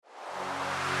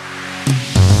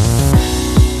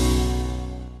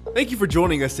Thank you for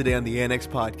joining us today on the Annex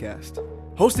Podcast,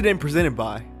 hosted and presented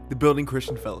by the Building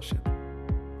Christian Fellowship.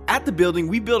 At the Building,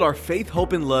 we build our faith,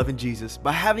 hope, and love in Jesus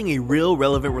by having a real,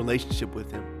 relevant relationship with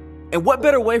Him. And what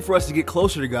better way for us to get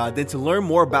closer to God than to learn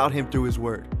more about Him through His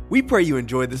Word? We pray you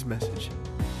enjoy this message.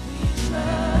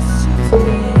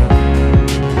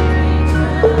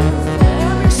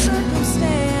 Every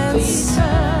circumstance,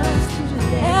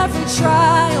 every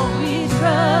trial, we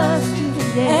trust you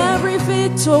today. Every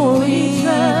victory, we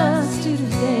trust you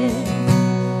today.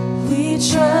 We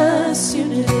trust you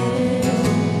today.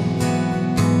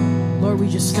 Lord, we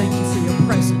just thank you for your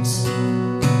presence.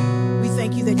 We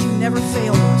thank you that you never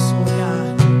fail us, Lord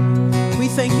God. We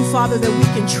thank you, Father, that we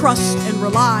can trust and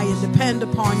rely and depend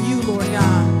upon you, Lord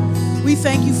God. We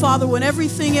thank you, Father, when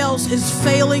everything else is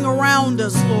failing around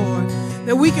us, Lord,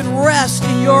 that we can rest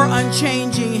in your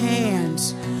unchanging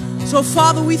hands. So,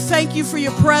 Father, we thank you for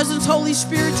your presence, Holy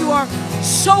Spirit. You are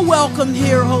so welcome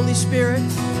here, Holy Spirit.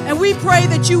 And we pray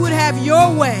that you would have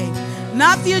your way,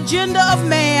 not the agenda of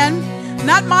man,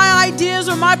 not my ideas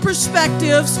or my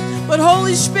perspectives, but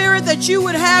Holy Spirit, that you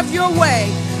would have your way.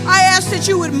 I ask that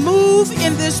you would move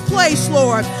in this place,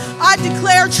 Lord. I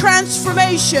declare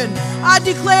transformation. I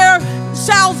declare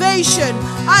salvation.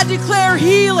 I declare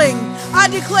healing. I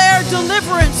declare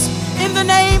deliverance in the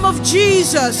name of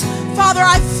Jesus. Father,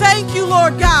 I thank you,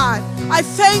 Lord God. I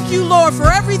thank you, Lord, for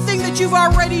everything that you've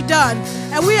already done.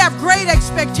 And we have great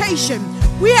expectation.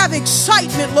 We have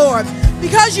excitement, Lord,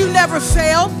 because you never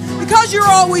fail, because you're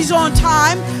always on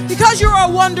time, because you're a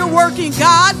wonder-working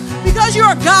God, because you're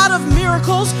a God of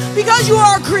miracles, because you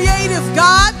are a creative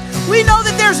God. We know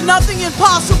that there's nothing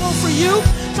impossible for you.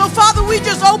 So, Father, we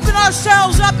just open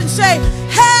ourselves up and say,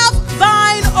 have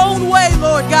thine own way,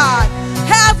 Lord God.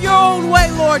 Have your own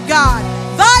way, Lord God.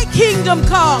 Thy kingdom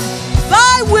come.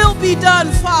 Thy will be done,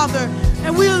 Father.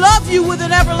 And we love you with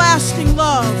an everlasting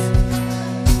love.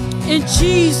 In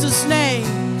Jesus' name.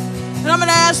 And I'm going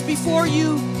to ask before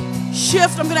you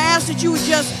shift, I'm going to ask that you would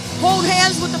just hold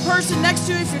hands with the person next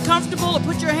to you if you're comfortable, or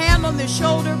put your hand on their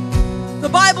shoulder. The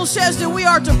Bible says that we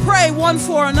are to pray one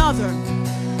for another.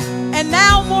 And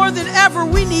now more than ever,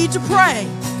 we need to pray.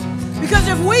 Because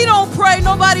if we don't pray,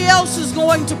 nobody else is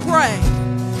going to pray.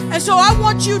 And so I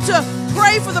want you to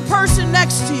pray for the person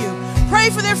next to you. Pray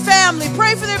for their family.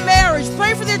 Pray for their marriage.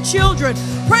 Pray for their children.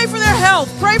 Pray for their health.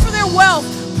 Pray for their wealth.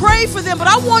 Pray for them. But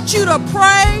I want you to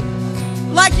pray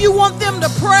like you want them to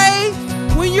pray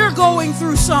when you're going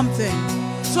through something.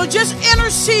 So just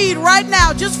intercede right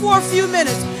now, just for a few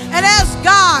minutes, and ask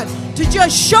God to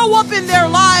just show up in their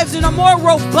lives in a more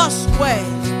robust way.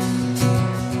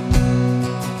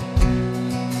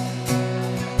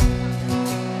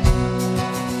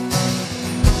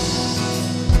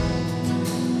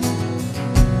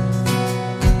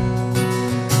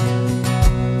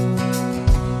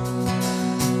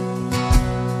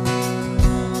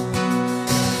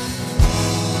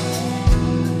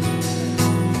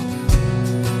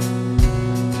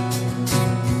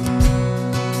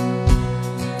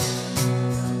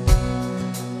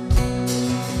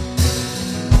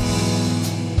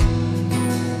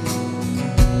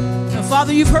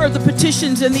 Father, you've heard the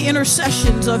petitions and the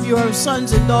intercessions of your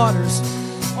sons and daughters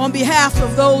on behalf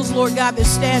of those, Lord God, that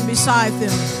stand beside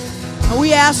them. And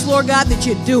we ask, Lord God, that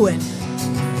you do it.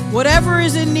 Whatever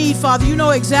is in need, Father, you know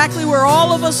exactly where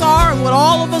all of us are and what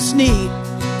all of us need.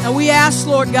 And we ask,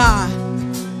 Lord God,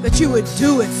 that you would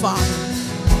do it, Father.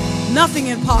 Nothing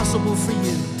impossible for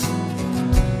you.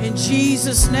 In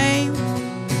Jesus' name,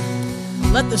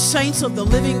 let the saints of the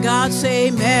living God say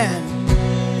amen.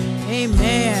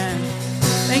 Amen.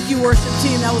 Thank you, worship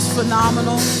team. That was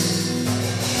phenomenal.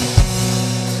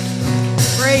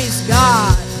 Praise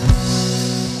God.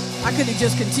 I could have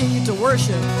just continued to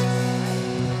worship.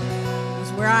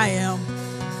 That's where I am.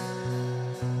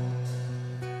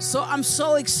 So I'm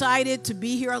so excited to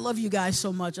be here. I love you guys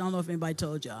so much. I don't know if anybody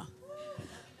told y'all.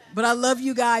 But I love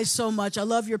you guys so much. I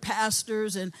love your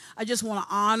pastors, and I just want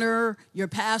to honor your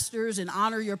pastors and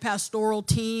honor your pastoral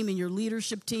team and your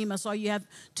leadership team. I saw you have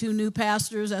 2 new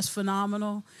pastors. That's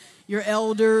phenomenal. Your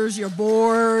elders, your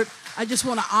board. I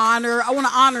want to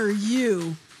honor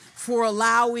you for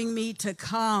allowing me to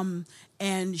come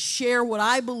and share what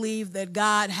I believe that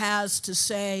God has to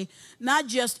say, not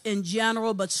just in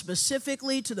general, but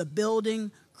specifically to the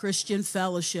Building Christian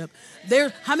Fellowship.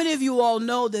 How many of you all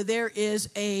know that there is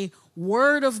a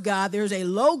word of God? There's a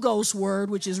logos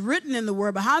word, which is written in the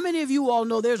word. But how many of you all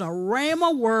know there's a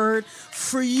rhema word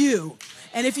for you?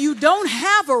 And if you don't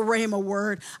have a rhema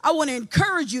word, I want to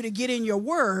encourage you to get in your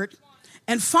word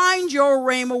and find your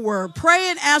rhema word. Pray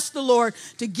and ask the Lord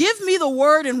to give me the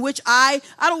word in which I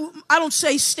don't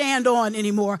say stand on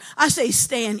anymore. I say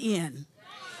stand in.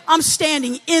 I'm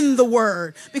standing in the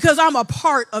word because I'm a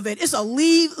part of it. It's a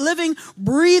living,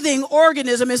 breathing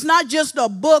organism. It's not just a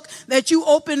book that you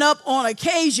open up on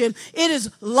occasion. It is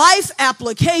life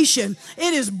application.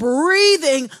 It is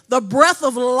breathing the breath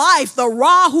of life, the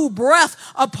Rahu breath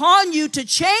upon you to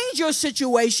change your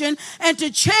situation and to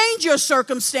change your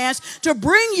circumstance, to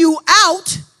bring you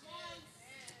out,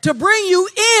 to bring you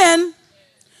in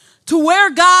to where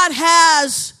God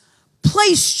has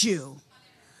placed you.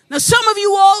 Now, some of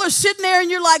you all are sitting there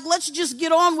and you're like, let's just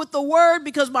get on with the word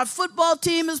because my football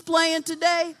team is playing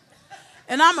today.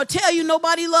 And I'm going to tell you,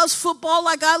 nobody loves football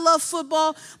like I love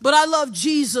football, but I love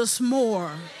Jesus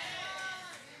more.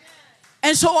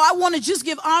 And so I want to just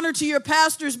give honor to your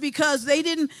pastors because they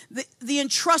didn't, the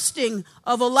entrusting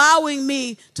of allowing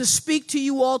me to speak to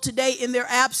you all today in their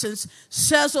absence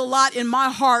says a lot in my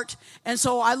heart. And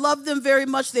so I love them very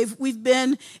much. We've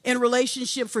been in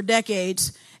relationship for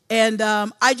decades. And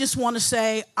I just want to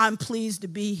say I'm pleased to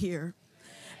be here.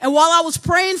 And while I was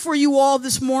praying for you all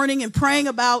this morning and praying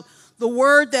about the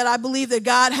word that I believe that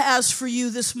God has for you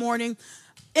this morning,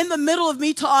 in the middle of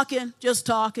me talking, just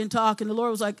talking, the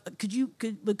Lord was like, could you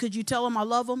tell them I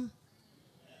love them?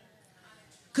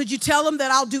 Could you tell them that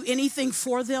I'll do anything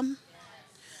for them?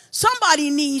 Somebody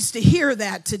needs to hear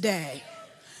that today.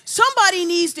 Somebody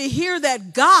needs to hear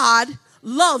that God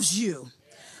loves you.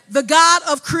 The God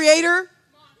of creator,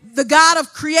 the God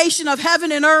of creation of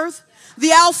heaven and earth,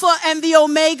 the Alpha and the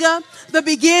Omega, the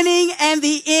beginning and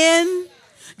the end,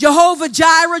 Jehovah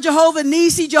Jireh, Jehovah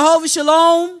Nisi, Jehovah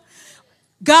Shalom.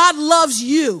 God loves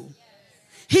you.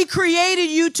 He created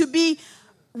you to be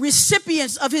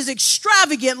recipients of his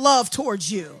extravagant love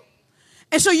towards you.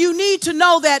 And so you need to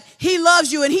know that he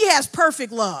loves you and he has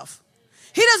perfect love.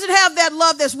 He doesn't have that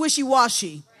love that's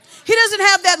wishy-washy. He doesn't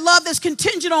have that love that's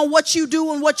contingent on what you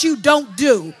do and what you don't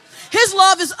do. His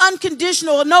love is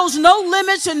unconditional. It knows no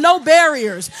limits and no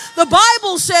barriers. The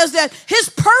Bible says that his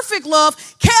perfect love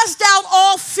casts out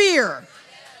all fear.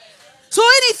 So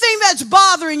anything that's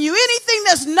bothering you, anything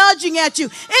that's nudging at you,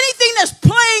 anything that's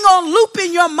playing on loop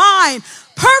in your mind,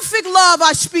 perfect love,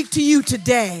 I speak to you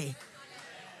today.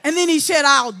 And then he said,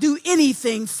 I'll do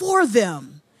anything for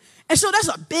them. And so that's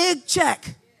a big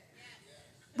check.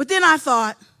 But then I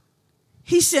thought,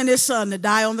 he sent his son to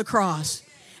die on the cross.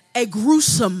 A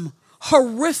gruesome,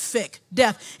 horrific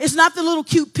death. It's not the little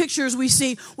cute pictures we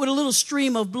see with a little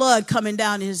stream of blood coming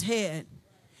down his head.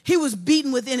 He was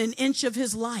beaten within an inch of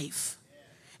his life.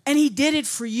 And he did it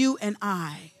for you and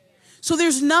I. So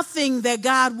there's nothing that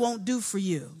God won't do for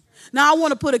you. Now, I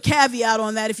want to put a caveat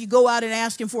on that. If you go out and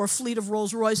ask him for a fleet of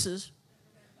Rolls Royces,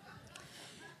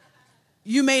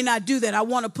 you may not do that. I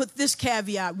want to put this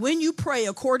caveat. When you pray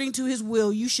according to his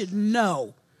will, you should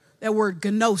know that word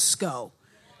gnosko.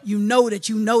 You know that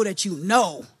you know that you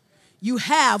know. You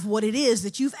have what it is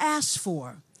that you've asked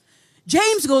for.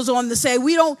 James goes on to say,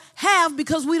 we don't have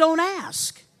because we don't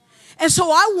ask. And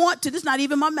so I want to, this is not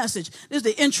even my message, this is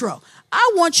the intro.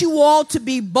 I want you all to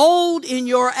be bold in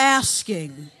your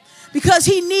asking because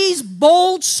he needs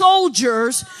bold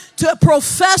soldiers to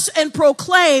profess and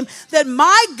proclaim that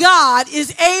my God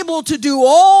is able to do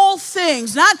all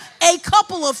things, not a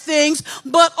couple of things,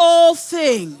 but all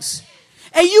things.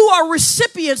 And you are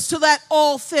recipients to that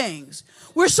all things.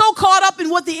 We're so caught up in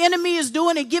what the enemy is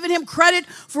doing and giving him credit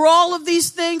for all of these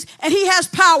things. And he has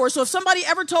power. So if somebody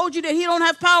ever told you that he don't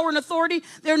have power and authority,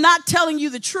 they're not telling you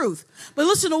the truth. But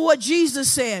listen to what Jesus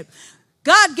said.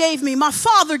 God gave me, my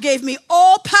Father gave me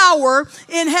all power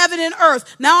in heaven and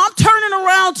earth. Now I'm turning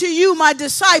around to you, my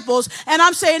disciples, and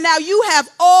I'm saying now you have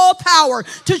all power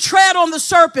to tread on the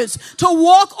serpents, to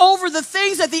walk over the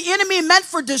things that the enemy meant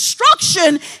for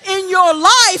destruction in your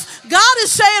life. God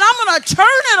is saying, I'm going to turn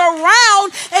it around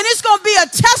and it's going to be a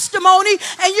testimony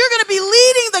and you're going to be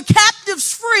leading the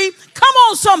captives free. Come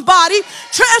on, somebody.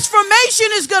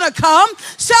 Transformation is going to come.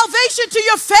 Salvation to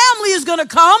your family is going to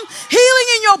come. Healing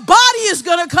in your body is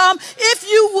going to come if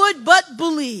you would but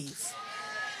believe.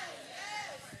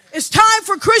 It's time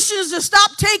for Christians to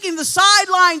stop taking the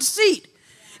sideline seat.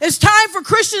 It's time for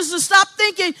Christians to stop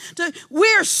thinking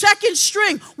we're second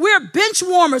string. We're bench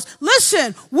warmers.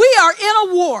 Listen, we are in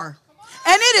a war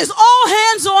and it is all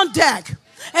hands on deck.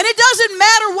 And it doesn't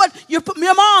matter what your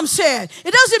mom said.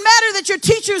 It doesn't matter that your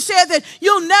teacher said that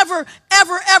you'll never,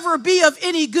 ever, ever be of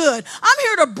any good. I'm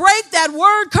here to break that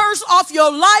word curse off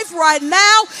your life right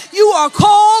now. You are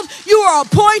called, you are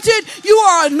appointed, you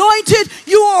are anointed,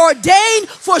 you are ordained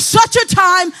for such a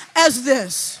time as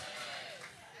this.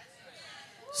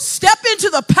 Step into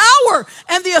the power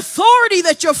and the authority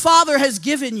that your Father has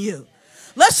given you.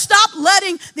 Let's stop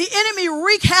letting the enemy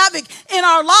wreak havoc in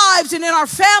our lives and in our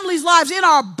families' lives, in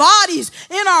our bodies,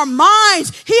 in our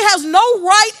minds. He has no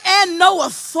right and no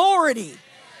authority.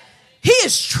 He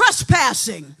is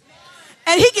trespassing.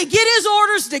 And he can get his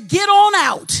orders to get on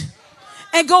out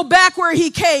and go back where he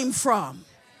came from.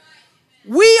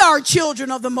 We are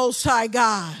children of the Most High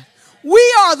God.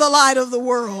 We are the light of the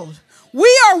world.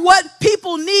 We are what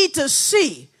people need to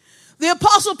see. The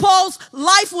Apostle Paul's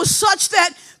life was such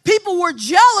that people were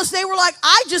jealous. They were like,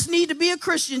 I just need to be a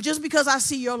Christian just because I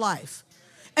see your life.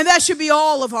 And that should be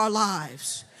all of our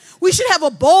lives. We should have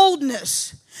a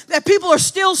boldness that people are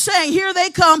still saying, here they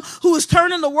come, who is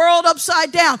turning the world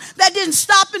upside down. That didn't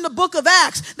stop in the book of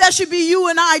Acts. That should be you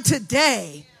and I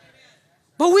today.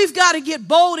 But we've got to get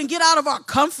bold and get out of our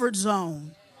comfort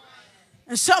zone.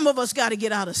 And some of us got to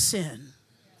get out of sin.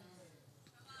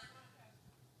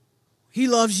 He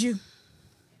loves you.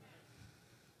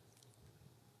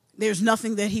 There's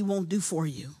nothing that he won't do for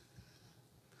you.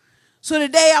 So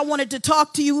today I wanted to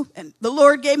talk to you, and the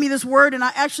Lord gave me this word, and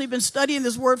I actually been studying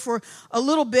this word for a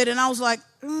little bit, and I was like,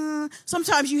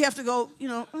 sometimes you have to go,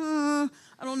 I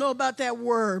don't know about that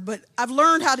word, but I've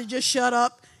learned how to just shut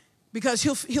up because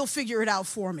he'll figure it out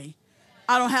for me.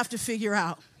 I don't have to figure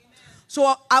out.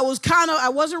 So I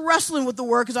wasn't wrestling with the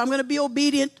word because I'm going to be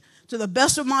obedient to the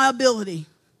best of my ability.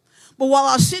 But while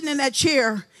I was sitting in that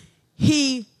chair,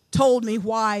 he told me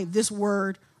why this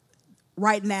word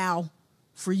right now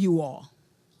for you all.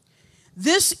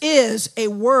 This is a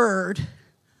word,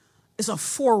 it's a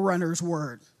forerunner's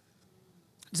word.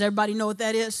 Does everybody know what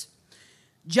that is?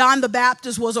 John the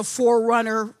Baptist was a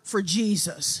forerunner for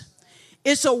Jesus.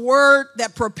 It's a word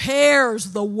that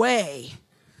prepares the way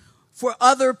for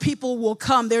other people will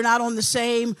come. They're not on the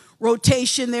same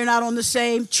rotation. They're not on the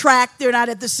same track. They're not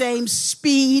at the same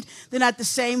speed. They're not the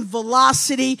same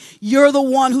velocity. You're the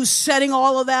one who's setting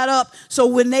all of that up. So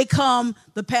when they come,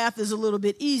 the path is a little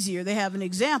bit easier. They have an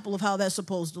example of how that's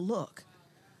supposed to look.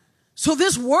 So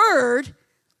this word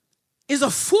is a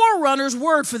forerunner's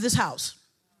word for this house.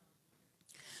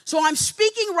 So I'm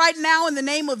speaking right now in the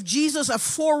name of Jesus, a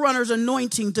forerunner's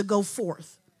anointing to go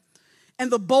forth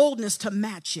and the boldness to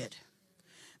match it,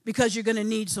 because you're going to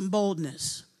need some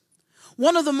boldness.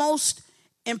 One of the most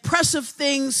impressive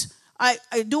things, I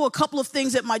do a couple of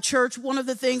things at my church. One of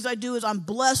the things I do is I'm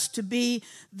blessed to be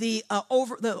the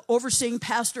overseeing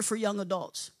pastor for young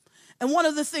adults. And one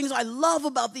of the things I love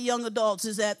about the young adults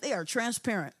is that they are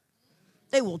transparent.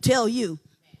 They will tell you.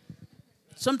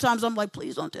 Sometimes I'm like,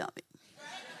 please don't tell me.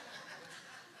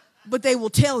 But they will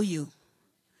tell you.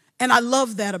 And I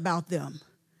love that about them.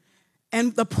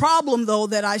 And the problem, though,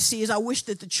 that I see is I wish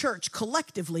that the church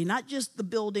collectively, not just the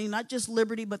building, not just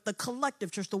Liberty, but the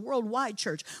collective church, the worldwide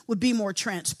church, would be more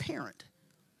transparent.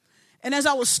 And as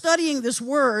I was studying this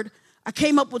word, I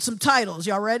came up with some titles.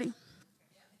 Y'all ready?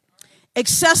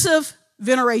 Excessive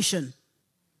veneration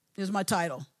is my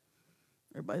title.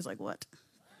 Everybody's like, what?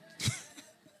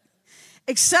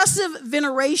 Excessive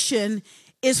veneration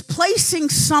is placing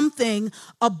something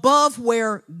above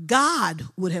where God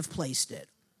would have placed it.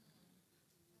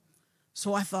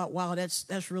 So I thought, wow,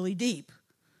 that's really deep.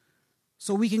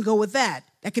 So we can go with that.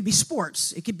 That could be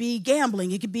sports. It could be gambling.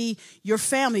 It could be your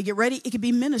family. Get ready. It could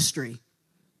be ministry.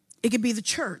 It could be the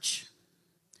church.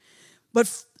 But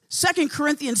 2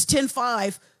 Corinthians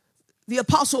 10:5, the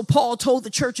Apostle Paul told the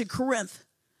church at Corinth,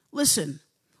 listen,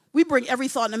 we bring every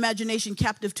thought and imagination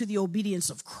captive to the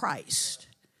obedience of Christ.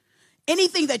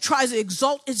 Anything that tries to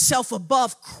exalt itself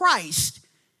above Christ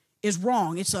is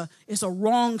wrong. It's a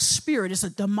wrong spirit. It's a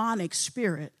demonic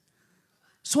spirit.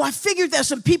 So I figured that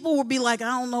some people would be like,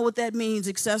 I don't know what that means,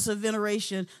 excessive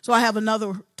veneration. So I have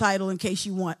another title in case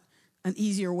you want an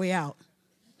easier way out.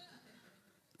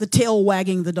 The tail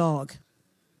wagging the dog.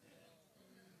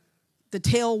 The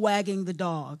tail wagging the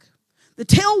dog. The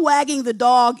tail wagging the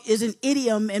dog is an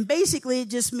idiom, and basically it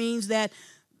just means that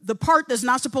the part that's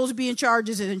not supposed to be in charge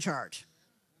is in charge.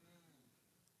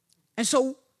 And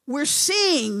so we're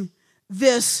seeing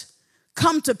this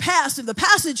come to pass. And the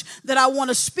passage that I want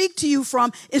to speak to you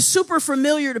from is super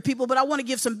familiar to people, but I want to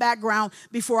give some background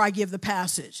before I give the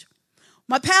passage.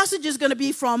 My passage is going to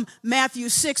be from Matthew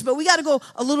 6, but we got to go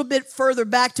a little bit further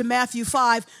back to Matthew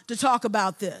 5 to talk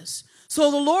about this.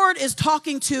 So the Lord is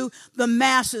talking to the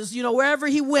masses. You know, wherever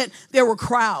he went, there were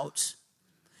crowds.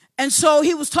 And so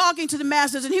he was talking to the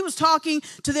masses, and he was talking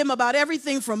to them about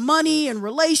everything from money and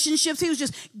relationships. He was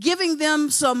just giving them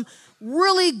some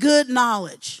really good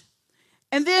knowledge.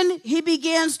 And then he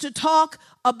begins to talk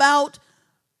about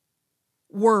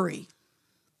worry.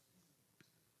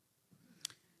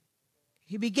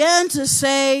 He began to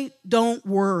say, don't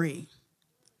worry.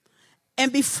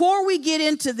 And before we get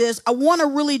into this, I want to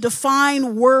really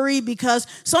define worry, because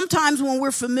sometimes when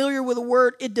we're familiar with a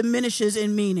word, it diminishes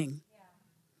in meaning.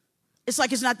 It's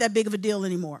like it's not that big of a deal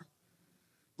anymore.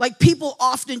 Like people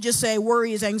often just say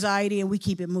worry is anxiety and we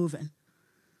keep it moving.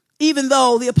 Even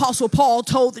though the Apostle Paul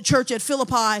told the church at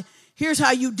Philippi, here's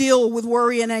how you deal with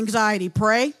worry and anxiety.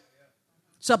 Pray,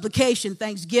 supplication,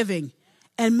 thanksgiving,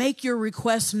 and make your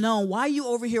requests known. Why are you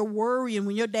over here worrying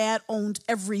when your dad owns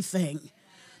everything?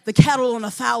 The cattle on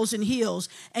 1,000 hills,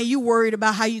 and you worried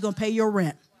about how you're going to pay your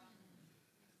rent.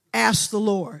 Ask the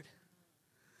Lord.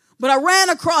 But I ran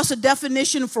across a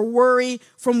definition for worry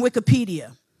from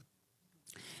Wikipedia,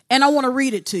 and I want to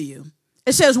read it to you.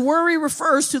 It says, worry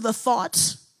refers to the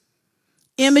thoughts,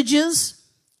 images,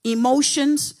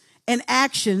 emotions, and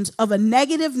actions of a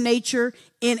negative nature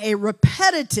in a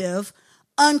repetitive,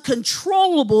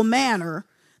 uncontrollable manner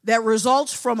that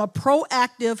results from a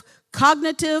proactive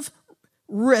cognitive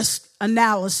risk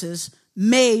analysis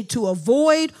made to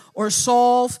avoid or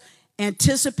solve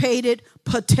anticipated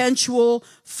potential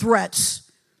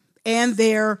threats and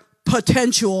their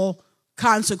potential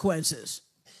consequences.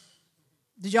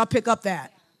 Did y'all pick up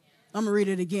that? I'm going to read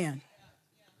it again.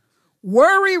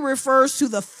 Worry refers to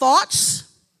the thoughts,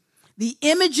 the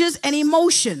images and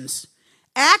emotions,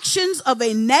 actions of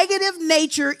a negative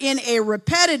nature in a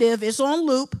repetitive, it's on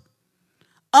loop,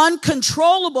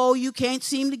 uncontrollable, you can't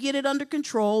seem to get it under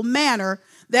control, manner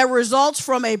that results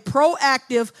from a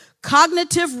proactive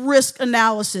cognitive risk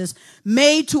analysis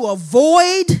made to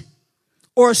avoid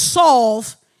or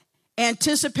solve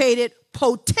anticipated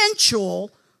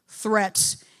potential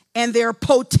threats and their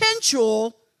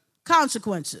potential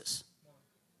consequences.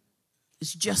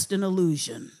 It's just an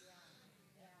illusion.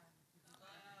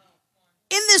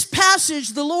 In this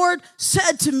passage, the Lord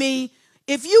said to me,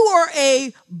 if you are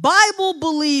a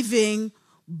Bible-believing,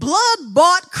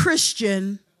 blood-bought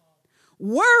Christian,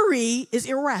 worry is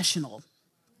irrational.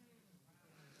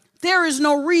 There is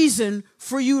no reason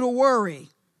for you to worry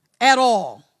at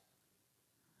all.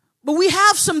 But we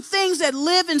have some things that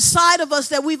live inside of us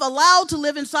that we've allowed to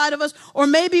live inside of us, or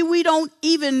maybe we don't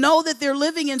even know that they're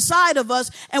living inside of us,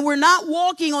 and we're not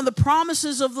walking on the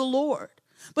promises of the Lord.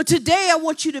 But today I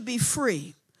want you to be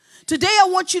free. Today I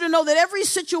want you to know that every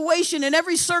situation and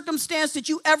every circumstance that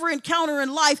you ever encounter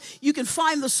in life, you can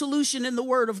find the solution in the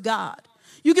Word of God.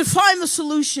 You can find the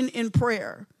solution in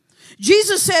prayer.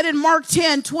 Jesus said in Mark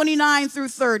 10, 29 through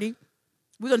 30,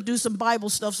 we're going to do some Bible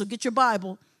stuff, so get your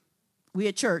Bible. We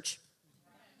at church.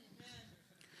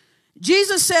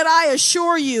 Jesus said, I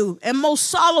assure you and most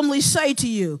solemnly say to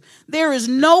you, there is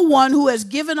no one who has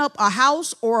given up a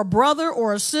house or a brother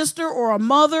or a sister or a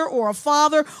mother or a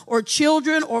father or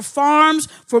children or farms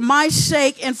for my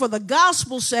sake and for the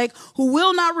gospel's sake, who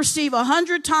will not receive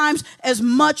 100 times as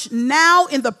much now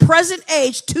in the present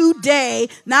age today,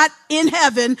 not in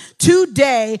heaven,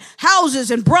 today,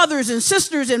 houses and brothers and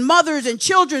sisters and mothers and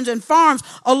children and farms,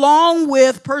 along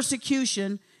with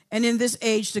persecution, and in this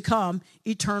age to come,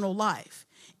 eternal life.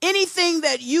 Anything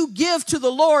that you give to the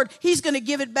Lord, He's going to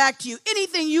give it back to you.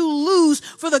 Anything you lose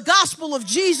for the gospel of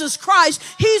Jesus Christ,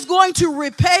 He's going to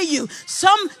repay you.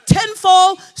 Some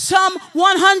tenfold, some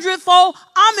 100-fold.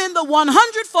 I'm in the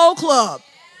 100-fold club.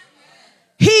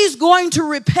 He's going to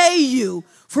repay you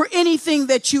for anything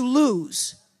that you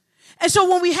lose. And so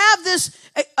when we have this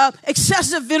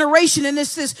excessive veneration and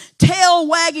this tail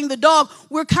wagging the dog,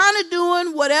 we're kind of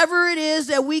doing whatever it is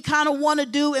that we kind of want to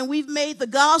do, and we've made the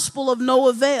gospel of no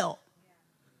avail.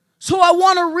 So I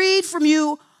want to read from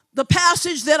you the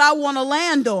passage that I want to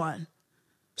land on.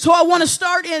 So I want to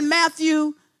start in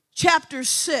Matthew chapter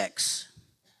 6.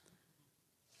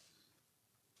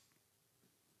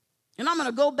 And I'm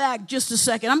going to go back just a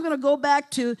second. I'm going to go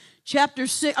back to chapter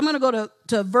 6. I'm going to go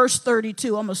to verse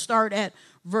 32. I'm going to start at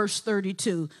verse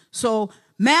 32. So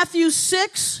Matthew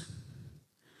 6,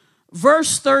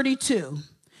 verse 32.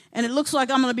 And it looks like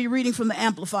I'm going to be reading from the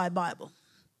Amplified Bible.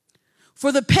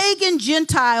 For the pagan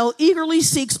Gentile eagerly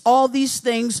seeks all these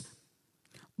things,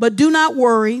 but do not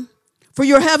worry, for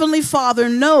your heavenly Father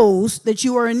knows that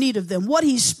you are in need of them. What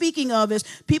he's speaking of is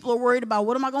people are worried about,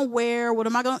 what am I going to wear? What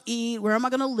am I going to eat? Where am I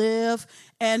going to live?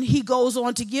 And he goes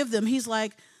on to give them. He's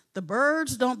like, the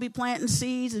birds don't be planting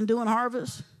seeds and doing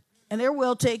harvest, and they're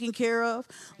well taken care of.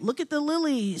 Look at the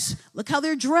lilies. Look how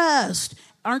they're dressed.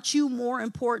 Aren't you more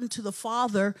important to the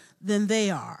Father than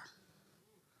they are?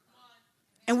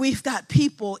 And we've got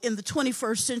people in the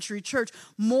 21st century church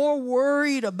more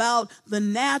worried about the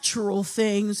natural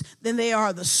things than they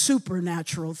are the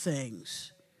supernatural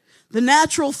things. The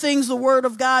natural things, the word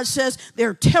of God says,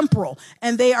 they're temporal,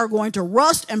 and they are going to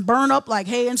rust and burn up like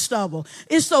hay and stubble.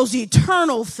 It's those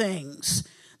eternal things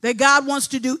that God wants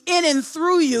to do in and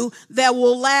through you that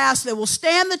will last, that will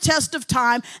stand the test of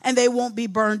time, and they won't be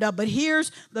burned up. But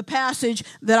here's the passage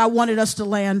that I wanted us to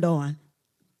land on.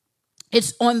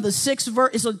 It's on the 6th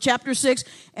verse, it's on chapter 6,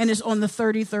 and it's on the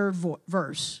 33rd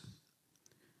verse.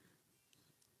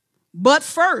 But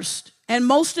first, and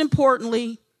most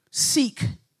importantly, seek.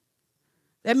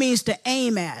 That means to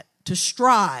aim at, to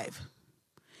strive.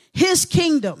 His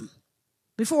kingdom.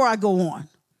 Before I go on,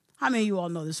 how many of you all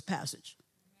know this passage?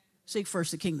 Seek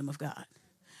first the kingdom of God.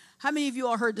 How many of you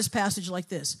all heard this passage like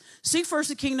this? Seek first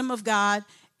the kingdom of God,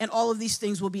 and all of these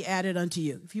things will be added unto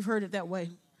you. If you've heard it that way,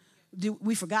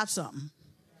 we forgot something.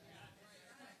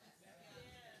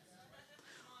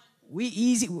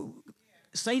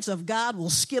 Saints of God will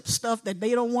skip stuff that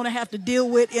they don't want to have to deal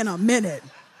with in a minute.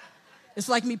 It's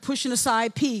like me pushing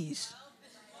aside peas.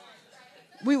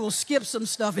 We will skip some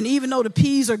stuff, and even though the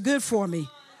peas are good for me,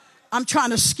 I'm trying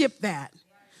to skip that.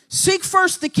 Seek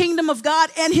first the kingdom of God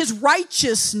and his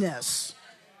righteousness,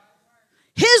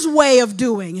 his way of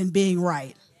doing and being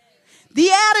right, the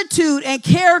attitude and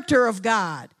character of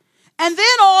God. And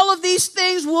then all of these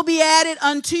things will be added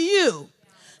unto you.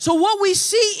 So what we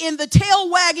see in the tail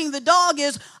wagging the dog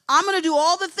is, I'm going to do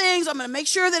all the things. I'm going to make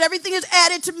sure that everything is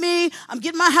added to me. I'm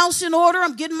getting my house in order.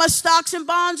 I'm getting my stocks and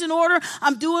bonds in order.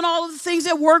 I'm doing all of the things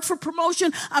that work for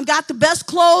promotion. I've got the best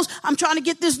clothes. I'm trying to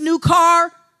get this new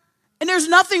car. And there's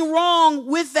nothing wrong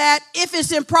with that if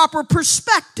it's in proper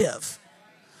perspective.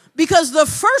 Because the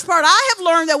first part, I have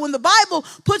learned that when the Bible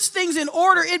puts things in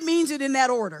order, it means it in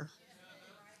that order.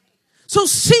 So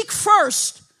seek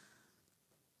first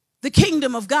the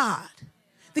kingdom of God.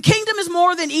 The kingdom is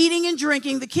more than eating and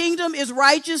drinking. The kingdom is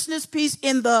righteousness, peace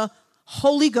in the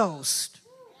Holy Ghost.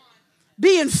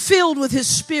 Being filled with his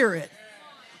spirit.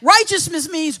 Righteousness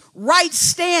means right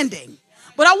standing.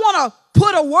 But I want to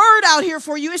put a word out here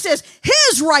for you. It says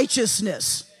his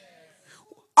righteousness.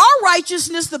 Our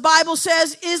righteousness, the Bible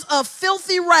says, is of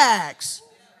filthy rags.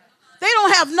 They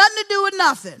don't have nothing to do with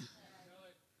nothing.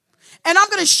 And I'm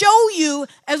going to show you,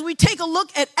 as we take a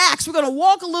look at Acts, we're going to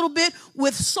walk a little bit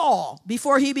with Saul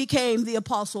before he became the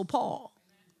Apostle Paul.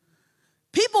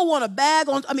 People want to bag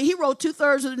on, he wrote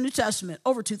 2/3 of the New Testament,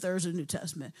 over 2/3 of the New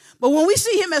Testament. But when we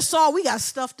see him as Saul, we got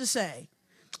stuff to say.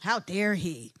 How dare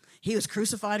he? He was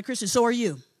crucified a Christian. So are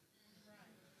you.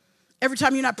 Every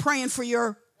time you're not praying for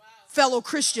your fellow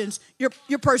Christians,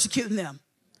 you're persecuting them.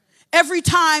 Every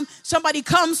time somebody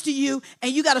comes to you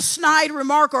and you got a snide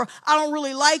remark, or I don't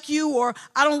really like you, or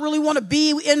I don't really want to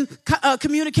be in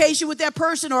communication with that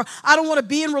person, or I don't want to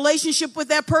be in relationship with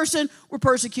that person, we're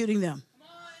persecuting them.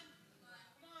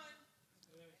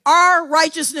 Our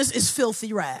righteousness is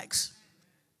filthy rags.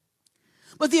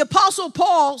 But the Apostle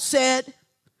Paul said,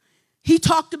 he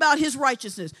talked about his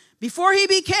righteousness. Before he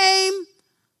became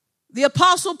the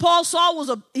Apostle Paul,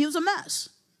 he was a mess.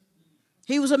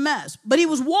 He was a mess. But he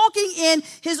was walking in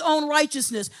his own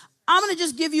righteousness. I'm going to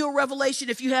just give you a revelation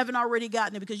if you haven't already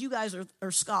gotten it, because you guys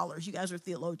are scholars. You guys are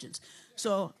theologians.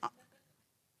 So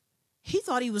he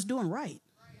thought he was doing right.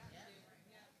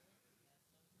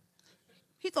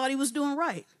 He thought he was doing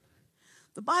right.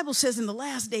 The Bible says in the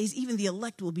last days, even the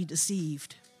elect will be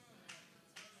deceived.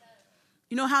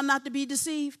 You know how not to be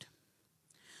deceived?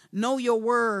 Know your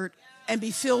word and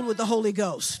be filled with the Holy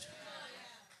Ghost.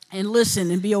 And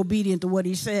listen and be obedient to what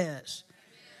he says.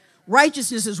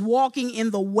 Righteousness is walking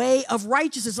in the way of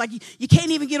righteousness. Like you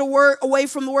can't even get a word away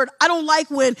from the word. I don't like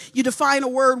when you define a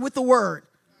word with the word.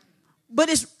 But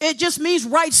it just means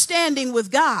right standing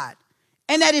with God.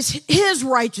 And that is his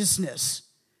righteousness.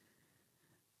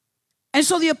 And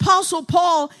so the Apostle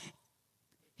Paul,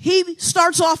 he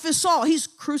starts off as Saul. He's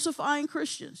crucifying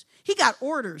Christians. He got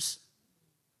orders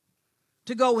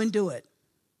to go and do it.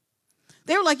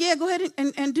 They were like, yeah, go ahead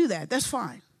and do that. That's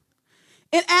fine.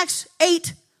 In Acts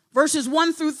 8, verses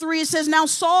 1-3, it says, now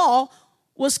Saul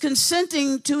was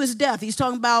consenting to his death. He's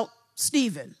talking about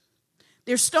Stephen.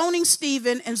 They're stoning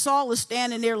Stephen, and Saul is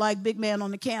standing there like big man on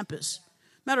the campus.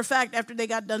 Matter of fact, after they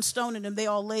got done stoning him, they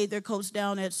all laid their coats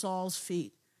down at Saul's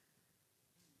feet.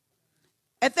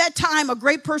 At that time, a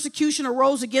great persecution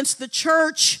arose against the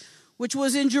church, which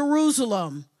was in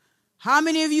Jerusalem. How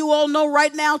many of you all know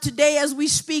right now, today, as we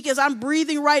speak, as I'm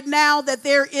breathing right now, that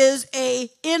there is an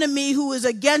enemy who is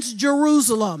against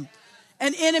Jerusalem,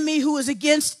 an enemy who is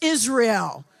against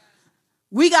Israel?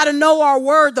 We got to know our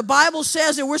word. The Bible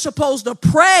says that we're supposed to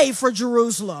pray for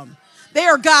Jerusalem. They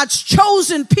are God's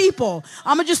chosen people.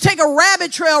 I'm going to just take a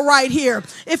rabbit trail right here.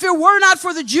 If it were not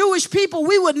for the Jewish people,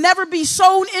 we would never be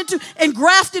sown into and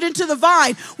grafted into the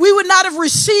vine. We would not have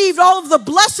received all of the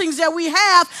blessings that we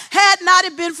have had not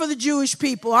it been for the Jewish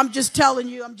people. I'm just telling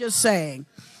you, I'm just saying.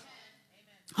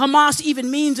 Hamas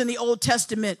even means in the Old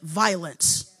Testament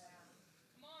violence.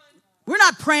 We're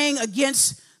not praying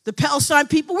against the Palestine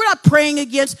people. We're not praying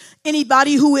against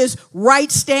anybody who is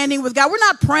right standing with God. We're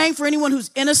not praying for anyone who's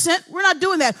innocent. We're not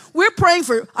doing that. We're praying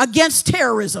against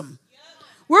terrorism.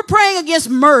 We're praying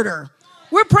against murder.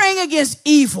 We're praying against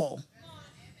evil.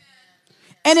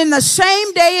 And in the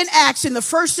same day in Acts, in the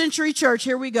first century church,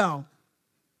 here we go.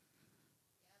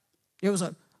 There was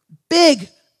a big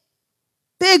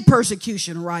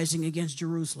persecution arising against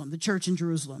Jerusalem, the church in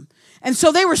Jerusalem. And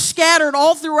so they were scattered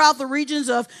all throughout the regions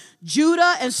of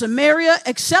Judah and Samaria,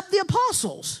 except the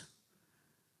apostles.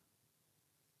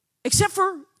 Except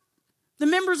for the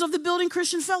members of the Building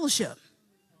Christian Fellowship.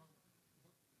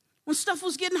 When stuff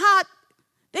was getting hot,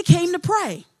 they came to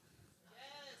pray.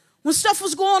 When stuff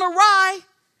was going awry,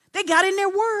 they got in their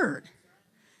word.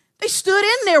 They stood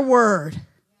in their word.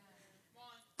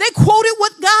 They quoted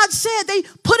what God said. They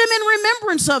put him in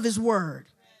remembrance of his word.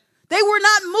 They were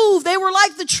not moved. They were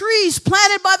like the trees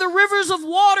planted by the rivers of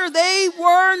water. They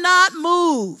were not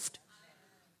moved.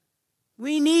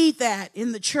 We need that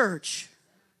in the church,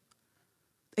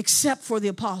 except for the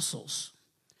apostles.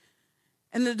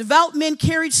 And the devout men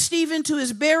carried Stephen to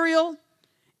his burial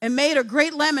and made a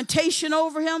great lamentation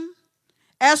over him.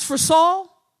 As for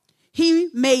Saul, he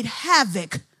made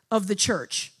havoc of the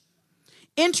church,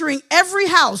 entering every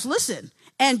house, listen,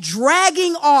 and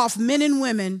dragging off men and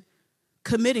women,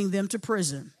 committing them to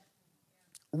prison.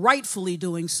 Rightfully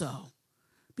doing so,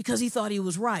 because he thought he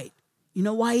was right. You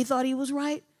know why he thought he was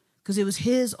right? Because it was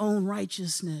his own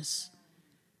righteousness.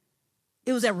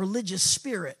 It was that religious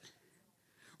spirit.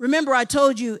 Remember, I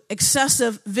told you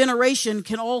excessive veneration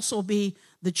can also be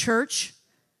the church.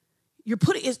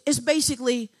 It's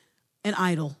basically an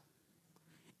idol.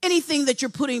 Anything that you're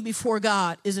putting before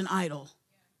God is an idol.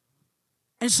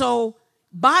 And so,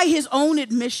 by his own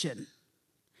admission,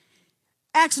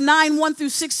 Acts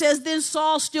 9:1-6 says, then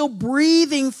Saul, still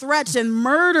breathing threats and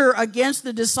murder against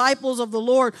the disciples of the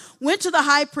Lord, went to the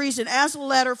high priest and asked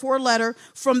for a letter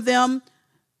from them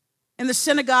in the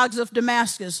synagogues of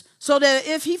Damascus, so that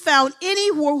if he found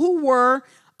any who were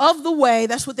of the way,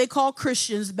 that's what they called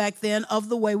Christians back then, of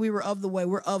the way, we were of the way,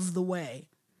 we're of the way,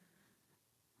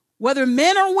 whether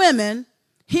men or women,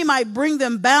 he might bring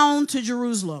them bound to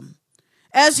Jerusalem.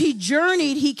 As he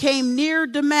journeyed, he came near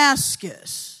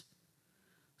Damascus.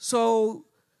 So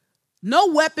no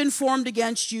weapon formed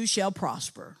against you shall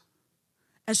prosper.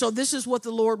 And so this is what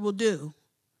the Lord will do.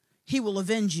 He will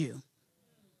avenge you.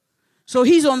 So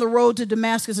he's on the road to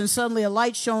Damascus, and suddenly a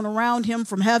light shone around him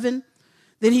from heaven.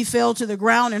 Then he fell to the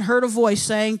ground and heard a voice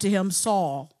saying to him,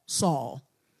 Saul, Saul,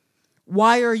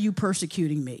 why are you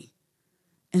persecuting me?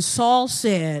 And Saul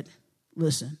said,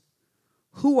 listen,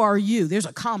 who are you? There's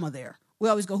a comma there. We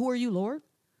always go, who are you, Lord?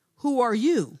 Who are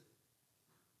you,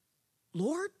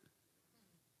 Lord?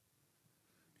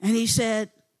 And he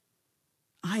said,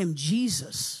 I am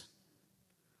Jesus,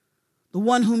 the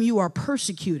one whom you are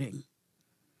persecuting.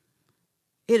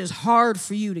 It is hard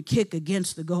for you to kick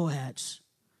against the goads.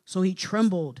 So he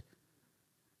trembled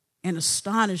and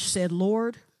astonished said,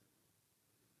 Lord,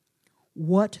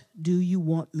 what do you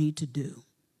want me to do?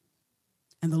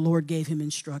 And the Lord gave him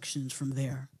instructions from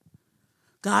there.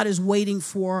 God is waiting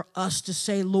for us to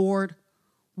say, Lord,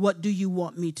 what do you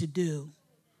want me to do?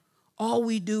 All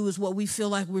we do is what we feel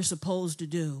like we're supposed to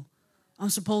do. I'm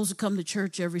supposed to come to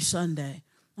church every Sunday.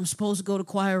 I'm supposed to go to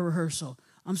choir rehearsal.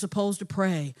 I'm supposed to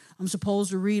pray. I'm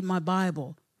supposed to read my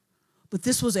Bible. But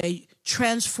this was a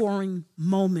transforming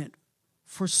moment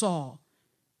for Saul,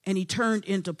 and he turned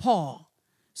into Paul.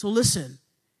 So listen,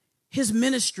 his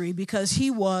ministry, because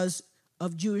he was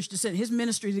of Jewish descent, his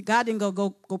ministry, God didn't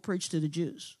go preach to the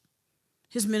Jews.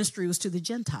 His ministry was to the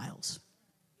Gentiles.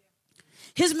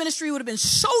 His ministry would have been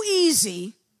so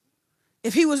easy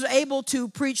if he was able to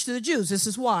preach to the Jews. This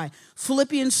is why.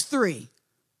 Philippians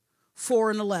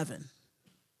 3:4-11.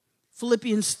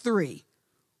 Philippians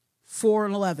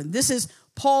 3:4-11. This is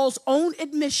Paul's own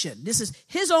admission. This is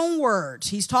his own words.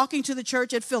 He's talking to the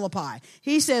church at Philippi.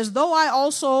 He says, though I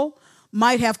also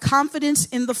might have confidence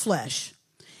in the flesh,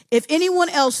 if anyone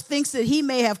else thinks that he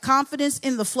may have confidence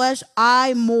in the flesh,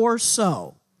 I more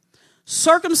so.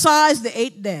 Circumcised the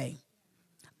 8th day,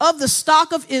 of the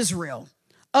stock of Israel,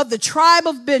 of the tribe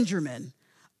of Benjamin,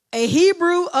 a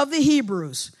Hebrew of the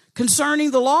Hebrews,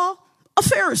 concerning the law, a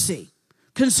Pharisee,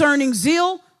 concerning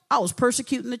zeal, I was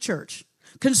persecuting the church,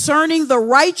 Concerning the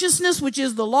righteousness which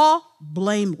is the law,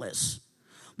 blameless.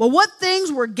 But what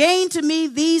things were gained to me,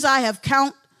 these I have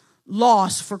count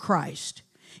loss for Christ.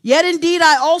 Yet indeed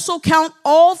I also count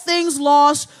all things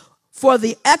lost for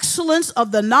the excellence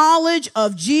of the knowledge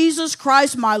of Jesus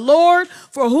Christ my Lord,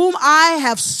 for whom I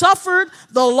have suffered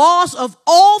the loss of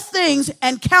all things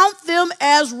and count them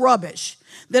as rubbish,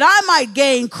 that I might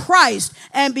gain Christ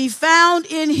and be found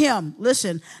in him.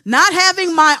 Listen, not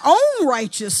having my own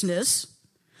righteousness,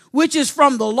 which is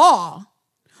from the law,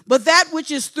 but that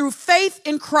which is through faith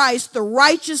in Christ, the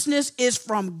righteousness is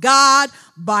from God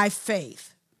by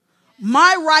faith.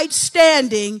 My right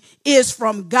standing is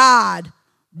from God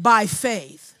by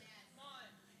faith.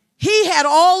 He had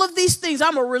all of these things.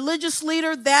 I'm a religious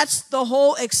leader. That's the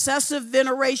whole excessive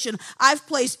veneration. I've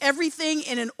placed everything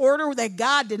in an order that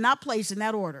God did not place in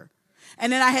that order.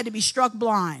 And then I had to be struck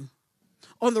blind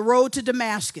on the road to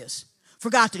Damascus for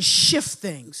God to shift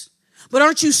things. But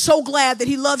aren't you so glad that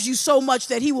he loves you so much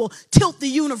that he will tilt the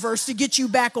universe to get you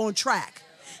back on track?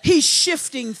 He's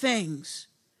shifting things.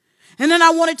 And then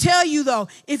I want to tell you, though,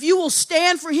 if you will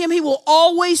stand for him, he will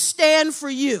always stand for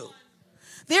you.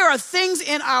 There are things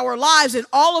in our lives, in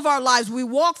all of our lives. We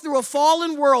walk through a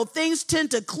fallen world. Things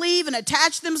tend to cleave and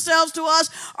attach themselves to us.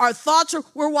 Our thoughts are,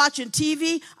 we're watching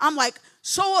TV. I'm like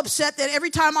so upset that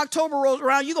every time October rolls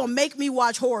around, you're going to make me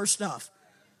watch horror stuff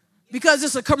because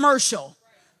it's a commercial.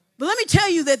 But let me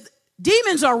tell you that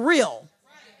demons are real.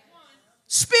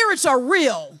 Spirits are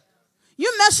real.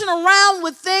 You're messing around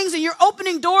with things and you're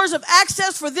opening doors of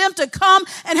access for them to come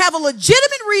and have a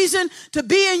legitimate reason to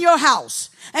be in your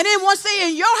house. And then once they're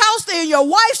in your house, they're in your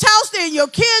wife's house, they're in your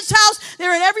kid's house,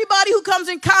 they're in everybody who comes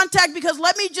in contact, because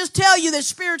let me just tell you that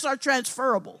spirits are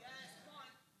transferable.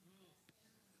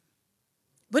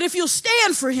 But if you'll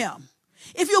stand for him,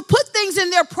 if you'll put things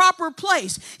in their proper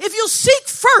place, if you'll seek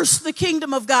first the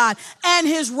kingdom of God and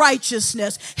his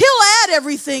righteousness, he'll add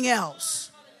everything else.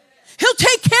 He'll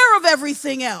take care of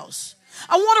everything else.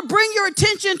 I want to bring your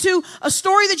attention to a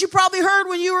story that you probably heard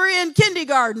when you were in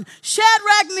kindergarten.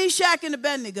 Shadrach, Meshach, and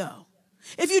Abednego.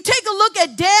 If you take a look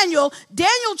at Daniel,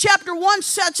 Daniel chapter 1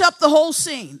 sets up the whole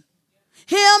scene.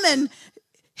 Him and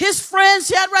his friends,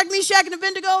 Shadrach, Meshach, and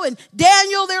Abednego, and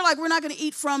Daniel, they're like, we're not going to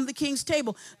eat from the king's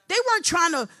table. They weren't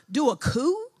trying to do a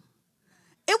coup.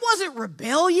 It wasn't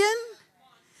rebellion.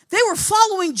 They were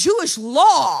following Jewish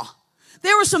law.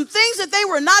 There were some things that they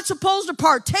were not supposed to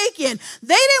partake in.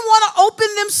 They didn't want to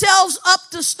open themselves up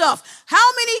to stuff. How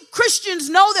many Christians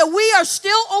know that we are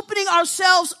still opening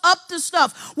ourselves up to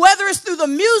stuff? Whether it's through the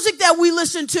music that we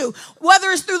listen to,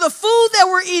 whether it's through the food that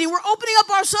we're eating. We're opening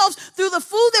up ourselves through the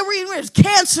food that we're eating. There's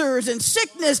cancers and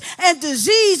sickness and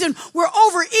disease, and we're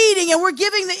overeating, and we're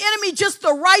giving the enemy just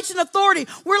the rights and authority.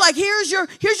 We're like, here's your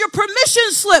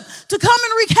permission slip to come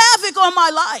and wreak havoc on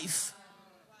my life.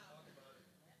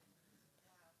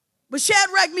 But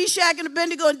Shadrach, Meshach, and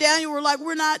Abednego and Daniel were like,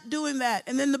 we're not doing that.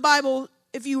 And then the Bible,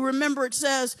 if you remember, it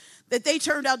says that they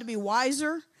turned out to be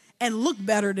wiser and looked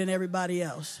better than everybody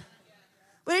else.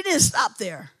 But it didn't stop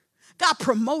there. God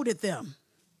promoted them.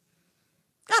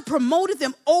 God promoted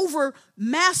them over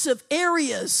massive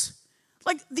areas.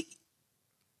 Like,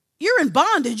 you're in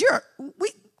bondage.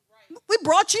 We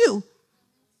brought you.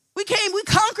 We came, we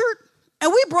conquered,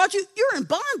 and we brought you. You're in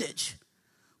bondage.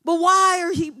 But why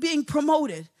are he being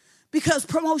promoted? Because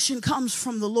promotion comes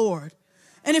from the Lord.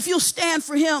 And if you'll stand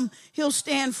for him, he'll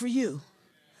stand for you.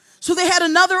 So they had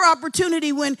another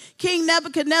opportunity when King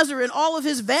Nebuchadnezzar, in all of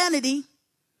his vanity,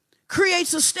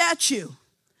 creates a statue.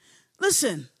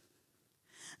 Listen,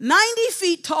 90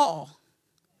 feet tall.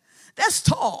 That's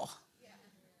tall.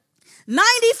 9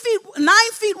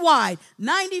 feet wide.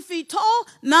 90 feet tall,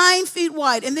 9 feet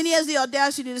wide. And then he has the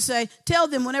audacity to say, tell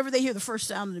them whenever they hear the first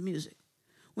sound of the music,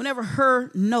 whenever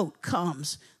her note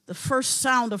comes, the first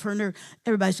sound of her nerve,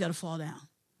 everybody's got to fall down.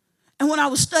 And when I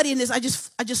was studying this, I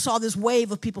just saw this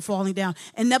wave of people falling down.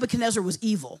 And Nebuchadnezzar was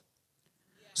evil.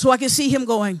 So I could see him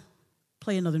going,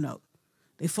 play another note.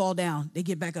 They fall down. They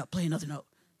get back up. Play another note.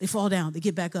 They fall down. They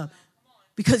get back up.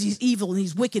 Because he's evil and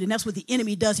he's wicked. And that's what the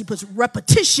enemy does. He puts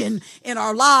repetition in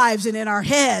our lives and in our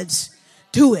heads.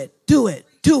 Do it. Do it.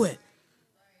 Do it.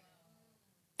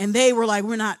 And they were like,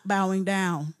 we're not bowing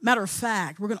down. Matter of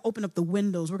fact, we're going to open up the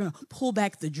windows. We're going to pull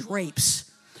back the drapes.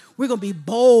 We're going to be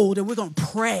bold and we're going to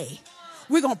pray.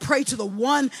 We're going to pray to the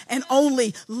one and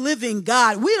only living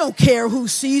God. We don't care who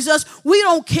sees us. We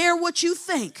don't care what you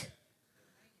think.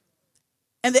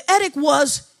 And the edict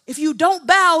was, if you don't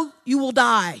bow, you will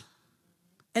die.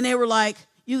 And they were like,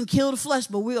 you can kill the flesh,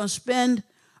 but we're going to spend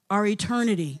our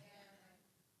eternity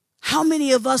How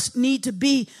many of us need to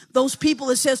be those people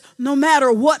that says, no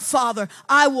matter what, Father,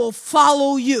 I will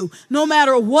follow you. No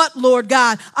matter what, Lord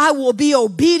God, I will be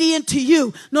obedient to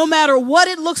you. No matter what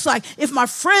it looks like. If my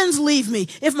friends leave me,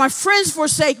 if my friends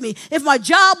forsake me, if my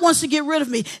job wants to get rid of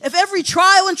me, if every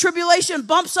trial and tribulation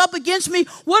bumps up against me,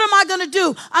 what am I going to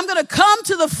do? I'm going to come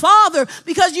to the Father,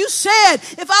 because you said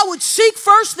if I would seek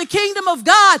first the kingdom of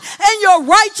God and your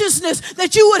righteousness,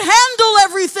 that you would handle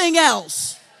everything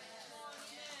else.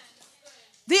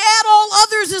 The add all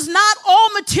others is not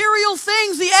all material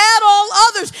things. The add all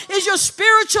others is your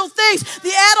spiritual things.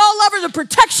 The add all others is the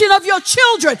protection of your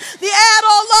children. The add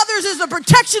all others is the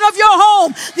protection of your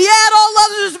home. The add all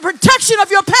others is the protection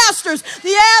of your pastors.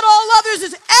 The add all others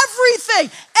is everything.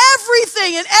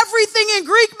 Everything. And everything in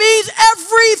Greek means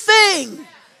everything.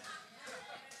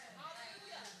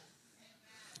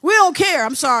 We don't care.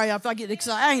 I'm sorry if I get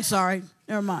excited. I ain't sorry.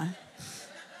 Never mind.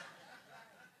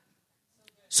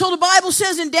 So the Bible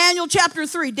says in Daniel chapter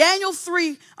 3, Daniel 3,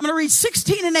 I'm going to read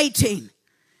 16 and 18.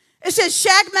 It says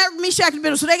Shadrach, Meshach, and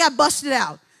Abednego. So they got busted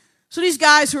out. So these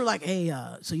guys who are like, hey,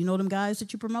 so you know them guys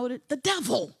that you promoted? The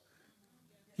devil.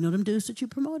 You know them dudes that you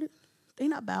promoted? They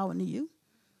not bowing to you.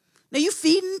 Now you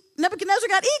feeding, Nebuchadnezzar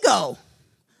got ego.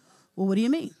 Well, what do you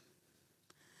mean?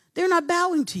 They're not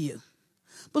bowing to you.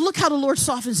 But look how the Lord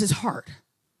softens his heart.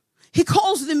 He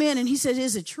calls them in and he says,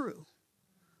 is it true?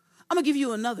 I'm going to give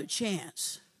you another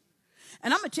chance.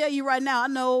 And I'm going to tell you right now, I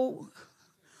know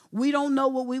we don't know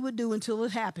what we would do until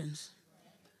it happens.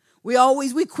 We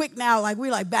quick now, like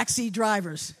we're like backseat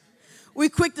drivers. We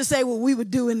quick to say what we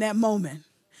would do in that moment.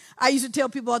 I used to tell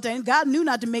people all the time, God knew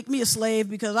not to make me a slave,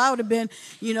 because I would have been,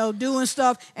 doing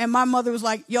stuff. And my mother was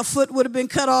like, your foot would have been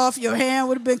cut off. Your hand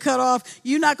would have been cut off.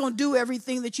 You're not going to do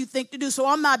everything that you think to do. So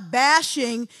I'm not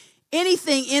bashing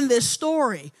anything in this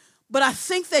story. But I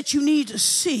think that you need to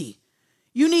see.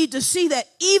 You need to see that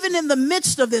even in the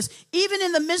midst of this, even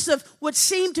in the midst of what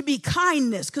seemed to be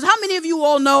kindness, because how many of you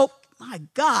all know, my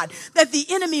God, that the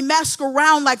enemy masks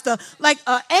around like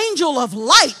an angel of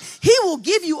light. He will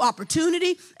give you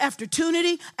opportunity after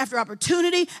opportunity after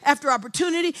opportunity after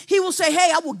opportunity. He will say,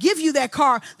 hey, I will give you that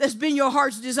car that's been your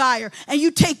heart's desire. And you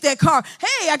take that car.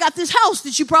 Hey, I got this house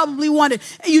that you probably wanted.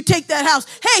 And you take that house.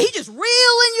 Hey, he just reeling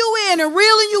you in and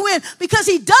reeling you in, because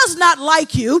he does not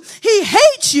like you. He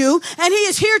hates you, and he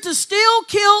is here to steal,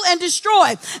 kill, and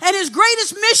destroy. And his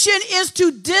greatest mission is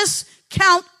to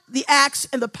discount the acts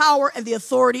and the power and the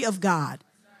authority of God.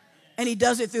 And he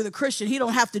does it through the Christian. He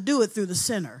don't have to do it through the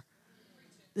sinner.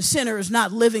 The sinner is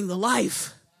not living the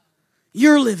life.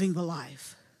 You're living the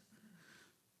life.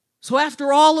 So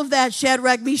after all of that,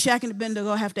 Shadrach, Meshach, and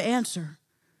Abednego have to answer.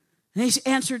 And they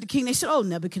answered the king. They said, oh,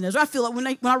 Nebuchadnezzar. I feel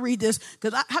like when I read this,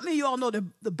 because how many of you all know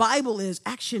the Bible is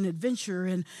action, adventure,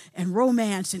 and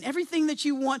romance, and everything that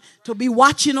you want to be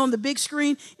watching on the big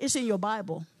screen, it's in your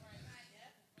Bible.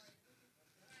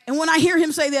 And when I hear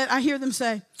him say that, I hear them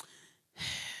say,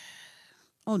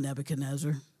 oh,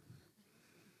 Nebuchadnezzar,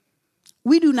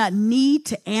 we do not need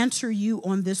to answer you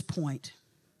on this point.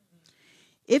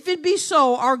 If it be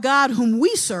so, our God whom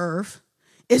we serve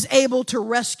is able to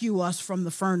rescue us from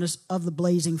the furnace of the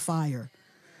blazing fire.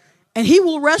 And he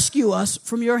will rescue us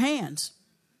from your hands.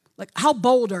 Like, how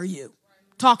bold are you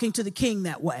talking to the king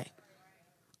that way?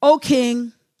 O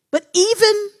king, but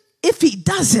even if he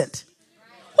doesn't,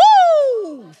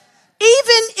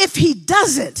 even if he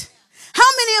doesn't, how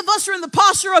many of us are in the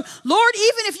posture of, Lord,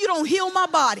 even if you don't heal my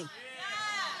body, even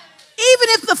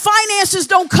if the finances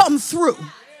don't come through, even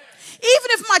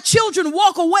if my children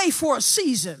walk away for a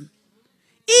season,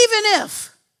 even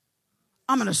if,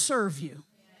 I'm going to serve you.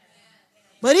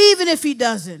 But even if he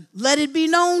doesn't, let it be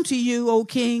known to you, O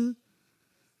king,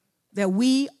 that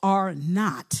we are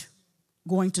not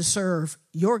going to serve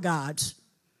your gods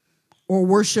or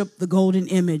worship the golden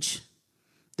image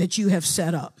that you have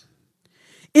set up.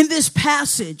 In this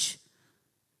passage,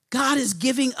 God is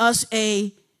giving us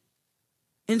a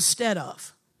instead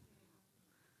of.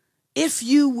 If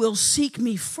you will seek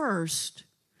me first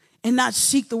and not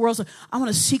seek the world. I want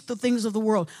to seek the things of the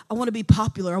world. I want to be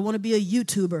popular. I want to be a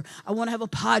YouTuber. I want to have a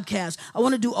podcast. I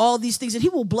want to do all these things. And he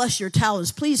will bless your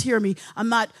talents. Please hear me. I'm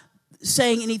not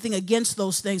saying anything against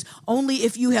those things. Only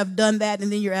if you have done that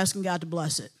and then you're asking God to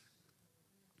bless it.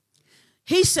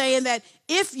 He's saying that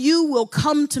if you will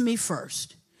come to me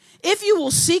first, if you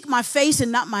will seek my face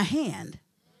and not my hand,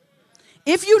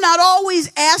 if you're not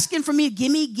always asking for me,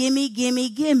 gimme, gimme, gimme,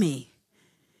 gimme,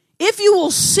 if you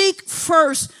will seek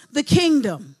first the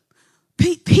kingdom,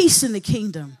 peace in the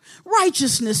kingdom,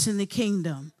 righteousness in the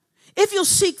kingdom, if you'll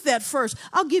seek that first,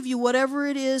 I'll give you whatever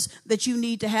it is that you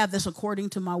need to have that's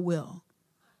according to my will,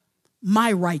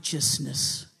 my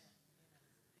righteousness.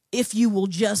 if you will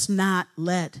just not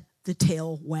let the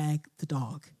tail wag the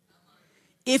dog.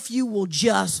 If you will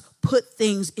just put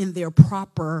things in their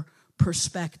proper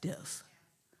perspective.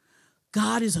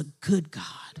 God is a good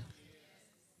God.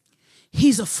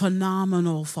 He's a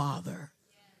phenomenal father.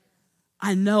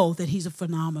 I know that he's a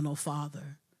phenomenal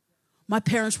father. My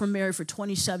parents were married for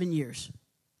 27 years,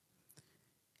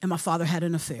 and my father had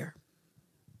an affair.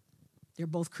 They're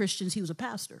both Christians. He was a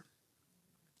pastor.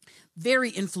 Very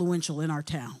influential in our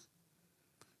town.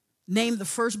 Named the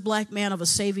first black man of a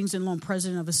savings and loan,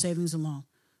 president of a savings and loan.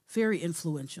 Very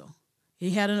influential. He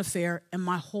had an affair, and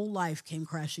my whole life came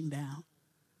crashing down.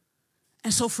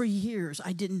 And so for years,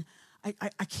 I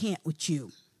can't with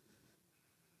you.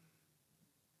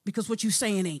 Because what you're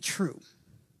saying ain't true.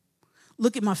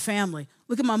 Look at my family.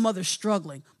 Look at my mother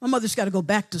struggling. My mother's got to go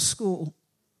back to school.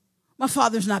 My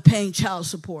father's not paying child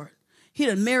support. He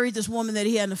done married this woman that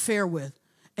he had an affair with.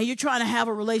 And you're trying to have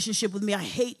a relationship with me. I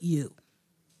hate you.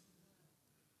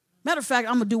 Matter of fact,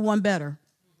 I'm going to do one better.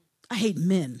 I hate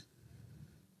men.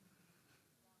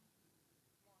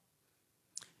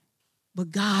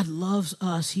 But God loves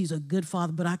us. He's a good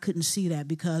father. But I couldn't see that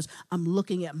because I'm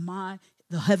looking at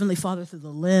the Heavenly Father through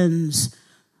the lens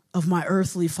of my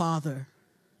earthly father.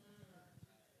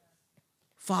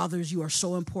 Fathers, you are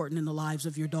so important in the lives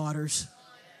of your daughters.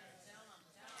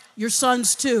 Your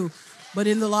sons too, but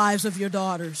in the lives of your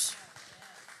daughters.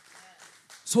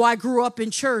 So I grew up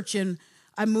in church and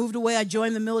I moved away. I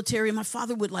joined the military. And my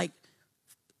father would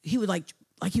he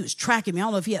was tracking me. I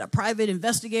don't know if he had a private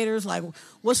investigators, like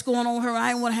what's going on with her. And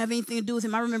I didn't want to have anything to do with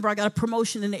him. I remember I got a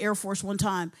promotion in the Air Force one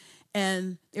time.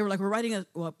 And they were like,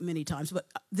 many times, but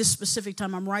this specific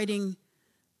time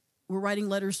we're writing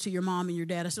letters to your mom and your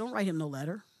dad. I said, don't write him no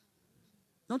letter.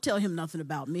 Don't tell him nothing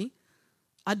about me.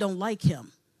 I don't like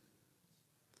him.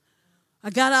 I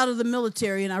got out of the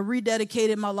military and I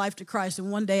rededicated my life to Christ.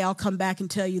 And one day I'll come back and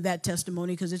tell you that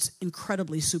testimony because it's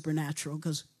incredibly supernatural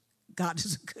because God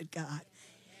is a good God. Amen.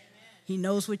 He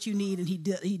knows what you need and he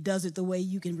does it the way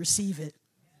you can receive it.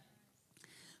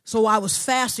 So I was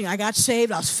fasting. I got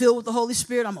saved. I was filled with the Holy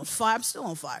Spirit. I'm on fire. I'm still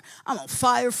on fire. I'm on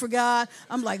fire for God.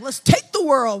 I'm like, let's take the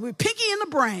world. We're pinky in the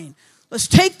brain. Let's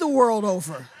take the world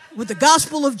over with the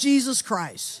gospel of Jesus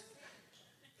Christ.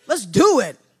 Let's do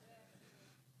it.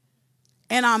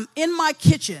 And I'm in my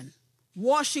kitchen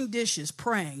washing dishes,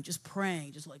 praying, just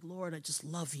like, Lord, I just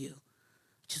love you.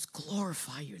 Just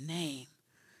glorify your name.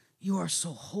 You are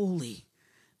so holy.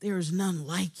 There is none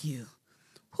like you.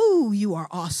 Whoo, you are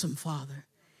awesome, Father.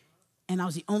 And I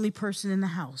was the only person in the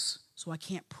house, so I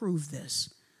can't prove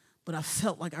this. But I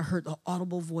felt like I heard the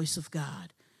audible voice of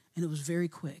God, and it was very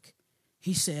quick.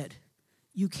 He said,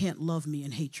 you can't love me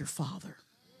and hate your Father.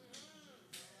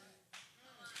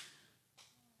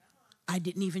 I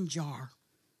didn't even jar.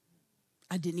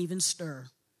 I didn't even stir.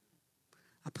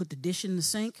 I put the dish in the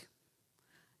sink,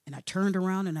 and I turned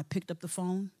around and I picked up the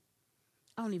phone.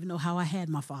 I don't even know how I had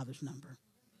my father's number.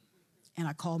 And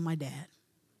I called my dad,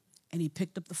 and he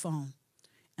picked up the phone.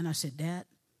 And I said, Dad,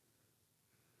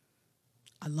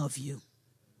 I love you.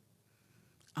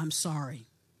 I'm sorry.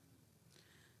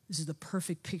 This is the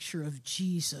perfect picture of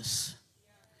Jesus.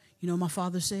 You know what my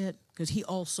father said? Because he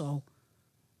also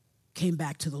came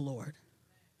back to the Lord.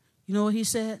 You know what he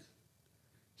said?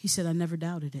 He said, I never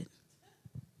doubted it.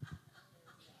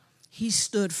 He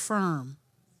stood firm,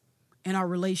 and our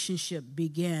relationship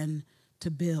began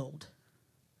to build.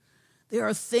 There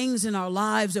are things in our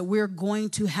lives that we're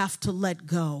going to have to let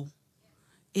go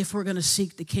if we're going to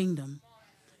seek the kingdom.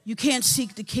 You can't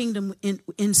seek the kingdom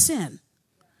in sin.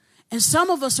 And some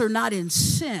of us are not in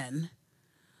sin,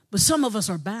 but some of us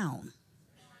are bound.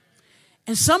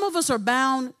 And some of us are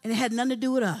bound, and it had nothing to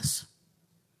do with us.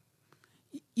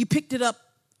 You picked it up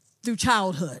through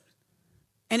childhood,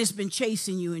 and it's been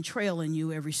chasing you and trailing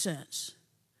you ever since.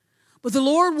 But the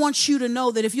Lord wants you to know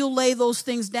that if you'll lay those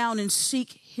things down and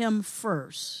seek him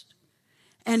first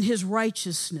and his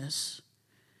righteousness,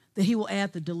 that he will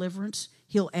add the deliverance,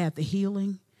 he'll add the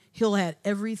healing, he'll add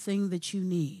everything that you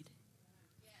need.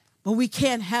 But we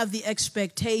can't have the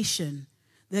expectation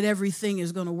that everything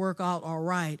is going to work out all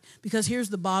right. Because here's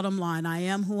the bottom line. I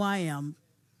am who I am.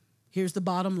 Here's the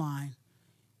bottom line.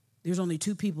 There's only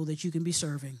two people that you can be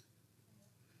serving.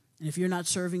 And if you're not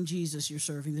serving Jesus, you're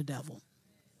serving the devil.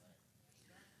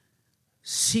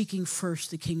 Seeking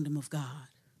first the kingdom of God.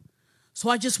 So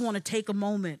I just want to take a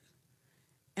moment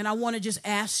and I want to just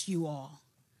ask you all,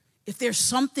 if there's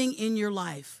something in your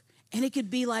life, and it could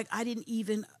be like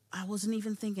I wasn't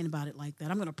even thinking about it like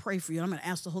that. I'm going to pray for you. I'm going to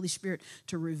ask the Holy Spirit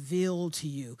to reveal to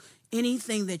you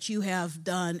anything that you have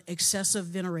done, excessive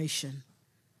veneration,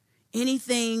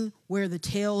 anything where the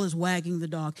tail is wagging the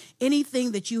dog,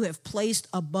 anything that you have placed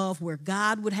above where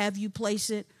God would have you place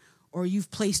it, or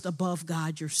you've placed above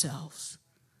God yourselves.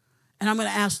 And I'm going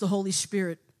to ask the Holy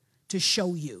Spirit to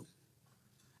show you.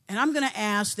 And I'm going to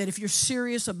ask that if you're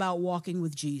serious about walking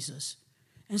with Jesus,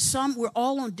 and we're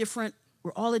all at different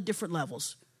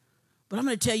levels. But I'm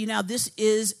going to tell you now, this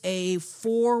is a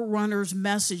forerunner's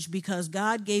message, because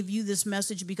God gave you this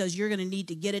message because you're going to need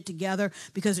to get it together,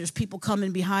 because there's people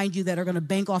coming behind you that are going to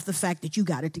bank off the fact that you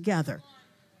got it together.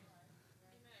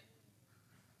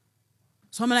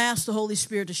 So I'm going to ask the Holy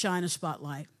Spirit to shine a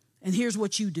spotlight. And here's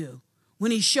what you do.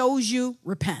 When he shows you,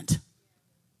 repent.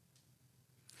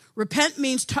 Repent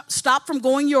means stop from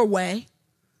going your way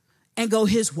and go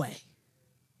his way.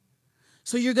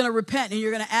 So you're going to repent and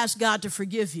you're going to ask God to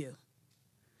forgive you.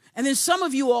 And then some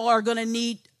of you all are going to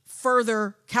need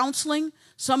further counseling.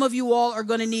 Some of you all are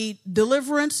going to need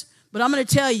deliverance. But I'm going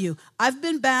to tell you, I've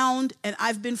been bound and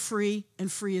I've been free,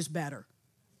 and free is better.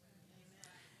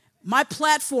 My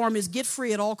platform is get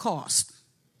free at all costs,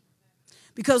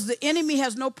 because the enemy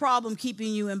has no problem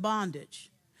keeping you in bondage.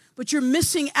 But you're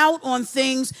missing out on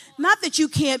things, not that you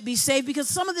can't be saved, because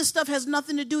some of this stuff has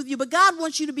nothing to do with you, but God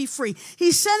wants you to be free.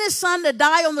 He sent his son to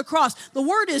die on the cross. The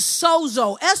word is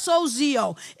sozo,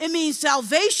 S-O-Z-O. It means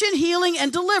salvation, healing,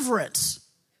 and deliverance.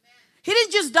 He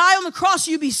didn't just die on the cross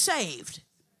so you be saved.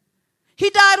 He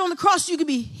died on the cross so you could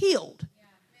be healed.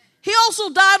 He also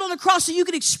died on the cross so you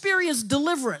could experience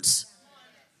deliverance.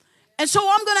 And so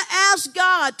I'm going to ask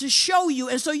God to show you.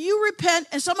 And so you repent,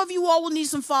 and some of you all will need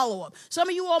some follow-up. Some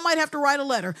of you all might have to write a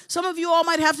letter. Some of you all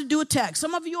might have to do a text.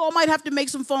 Some of you all might have to make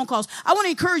some phone calls. I want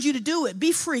to encourage you to do it.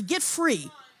 Be free. Get free.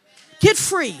 Get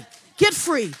free. Get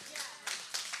free.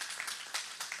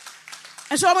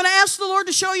 And so I'm going to ask the Lord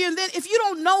to show you. And then if you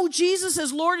don't know Jesus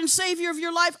as Lord and Savior of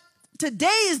your life, today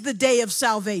is the day of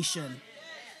salvation.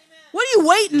 What are you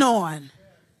waiting on?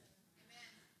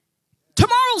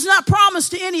 Tomorrow's not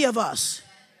promised to any of us.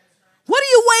 What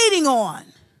are you waiting on?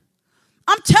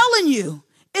 I'm telling you,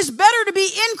 it's better to be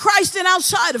in Christ than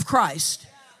outside of Christ.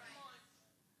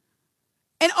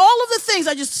 And all of the things,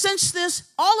 I just sensed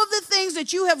this, all of the things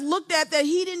that you have looked at, that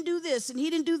he didn't do this and he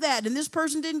didn't do that and this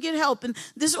person didn't get help and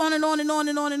this on and on and on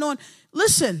and on and on.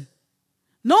 Listen,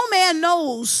 no man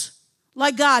knows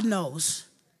like God knows.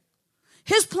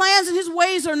 His plans and his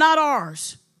ways are not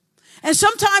ours. And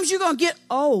sometimes you're going to get,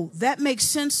 oh, that makes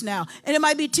sense now. And it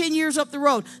might be 10 years up the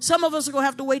road. Some of us are going to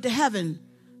have to wait to heaven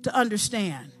to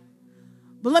understand.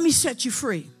 But let me set you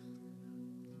free.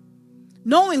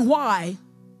 Knowing why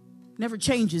never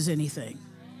changes anything.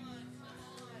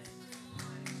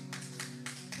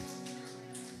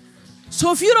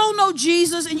 So if you don't know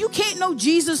Jesus, and you can't know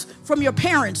Jesus from your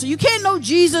parents, or you can't know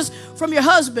Jesus from your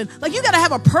husband, like you got to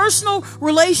have a personal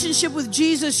relationship with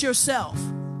Jesus yourself.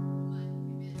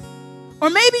 Or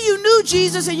maybe you knew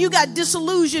Jesus and you got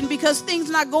disillusioned because things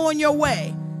not going your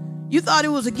way. You thought it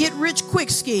was a get-rich-quick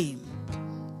scheme.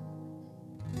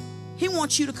 He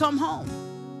wants you to come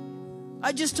home.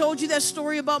 I just told you that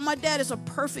story about my dad. It's a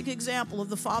perfect example of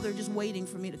the Father just waiting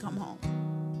for me to come home.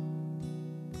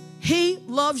 He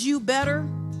loves you better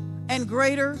and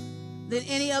greater than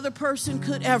any other person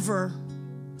could ever.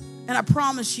 And I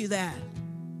promise you that.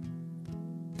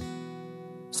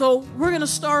 So we're going to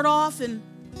start off, and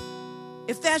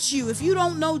if that's you, if you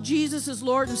don't know Jesus as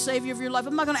Lord and Savior of your life,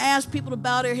 I'm not going to ask people to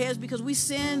bow their heads because we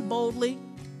sin boldly.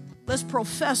 Let's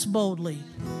profess boldly.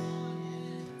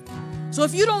 So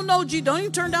if you don't know Jesus, don't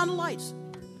even turn down the lights.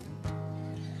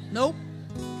 Nope.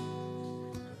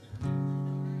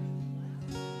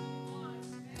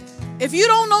 If you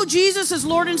don't know Jesus as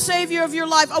Lord and Savior of your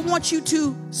life, I want you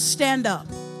to stand up.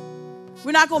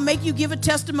 We're not going to make you give a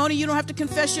testimony. You don't have to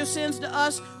confess your sins to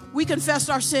us. We confess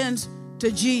our sins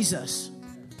to Jesus.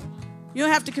 You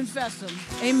don't have to confess them.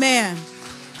 Amen.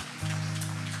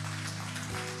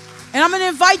 And I'm going to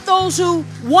invite those who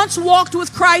once walked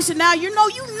with Christ and now you know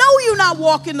you're not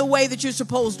walking the way that you're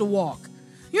supposed to walk.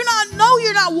 You're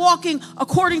not walking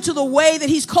according to the way that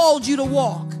he's called you to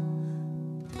walk.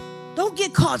 Don't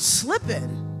get caught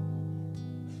slipping.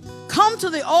 Come to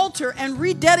the altar and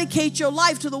rededicate your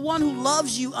life to the one who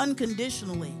loves you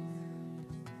unconditionally.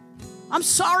 I'm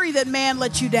sorry that man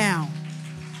let you down,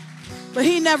 but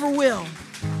he never will.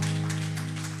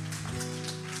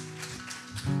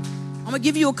 I'm going to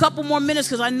give you a couple more minutes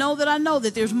because I know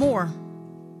that there's more.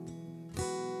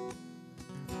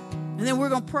 And then we're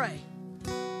going to pray.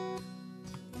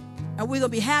 And we're going to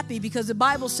be happy because the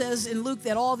Bible says in Luke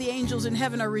that all the angels in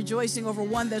heaven are rejoicing over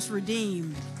one that's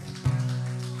redeemed.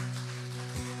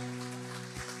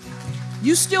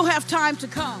 You still have time to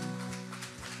come.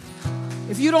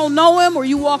 If you don't know him or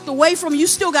you walked away from him, you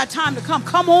still got time to come.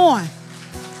 Come on.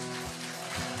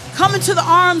 Come into the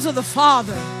arms of the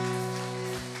Father.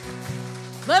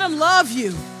 Let him love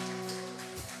you.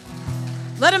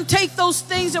 Let him take those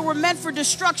things that were meant for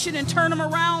destruction and turn them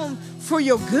around for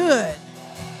your good.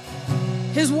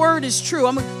 His word is true.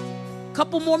 I'm a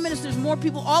couple more minutes. There's more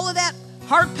people. All of that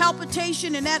heart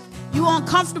palpitation and that you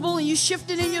uncomfortable and you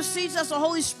shifting in your seats, that's the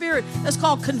Holy Spirit. That's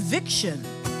called conviction.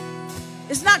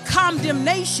 It's not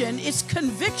condemnation, it's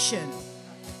conviction.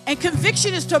 And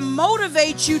conviction is to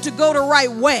motivate you to go the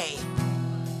right way.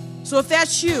 So if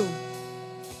that's you,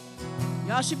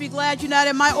 y'all should be glad you're not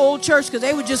in my old church, because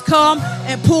they would just come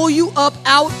and pull you up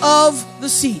out of the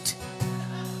seat.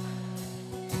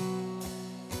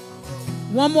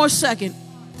 One more second.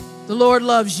 The Lord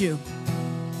loves you.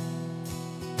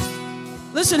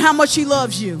 Listen how much he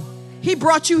loves you. He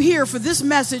brought you here for this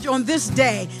message on this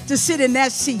day to sit in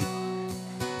that seat.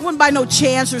 It wasn't by no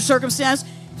chance or circumstance.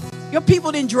 Your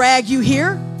people didn't drag you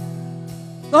here.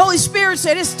 The Holy Spirit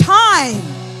said, it's time.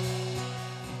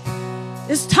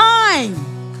 It's time.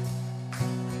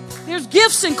 There's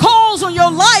gifts and calls on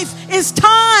your life. It's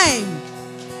time.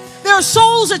 There are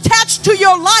souls attached to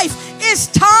your life. It's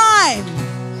time.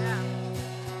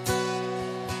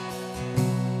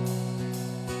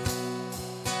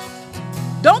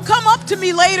 Don't come up to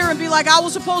me later and be like, I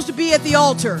was supposed to be at the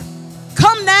altar.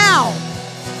 Come now.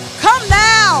 Come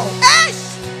now. Hey!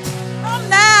 Come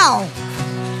now.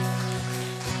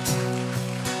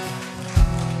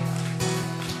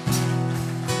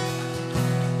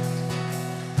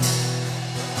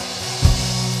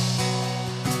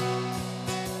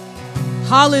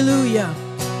 Hallelujah.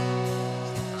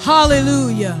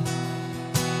 Hallelujah.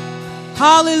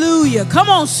 Hallelujah. Come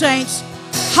on, saints.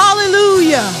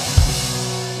 Hallelujah.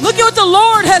 Look at what the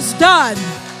Lord has done.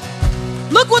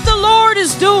 Look what the Lord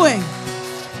is doing.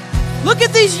 Look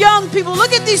at these young people.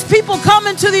 Look at these people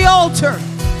coming to the altar.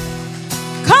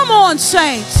 Come on,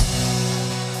 saints.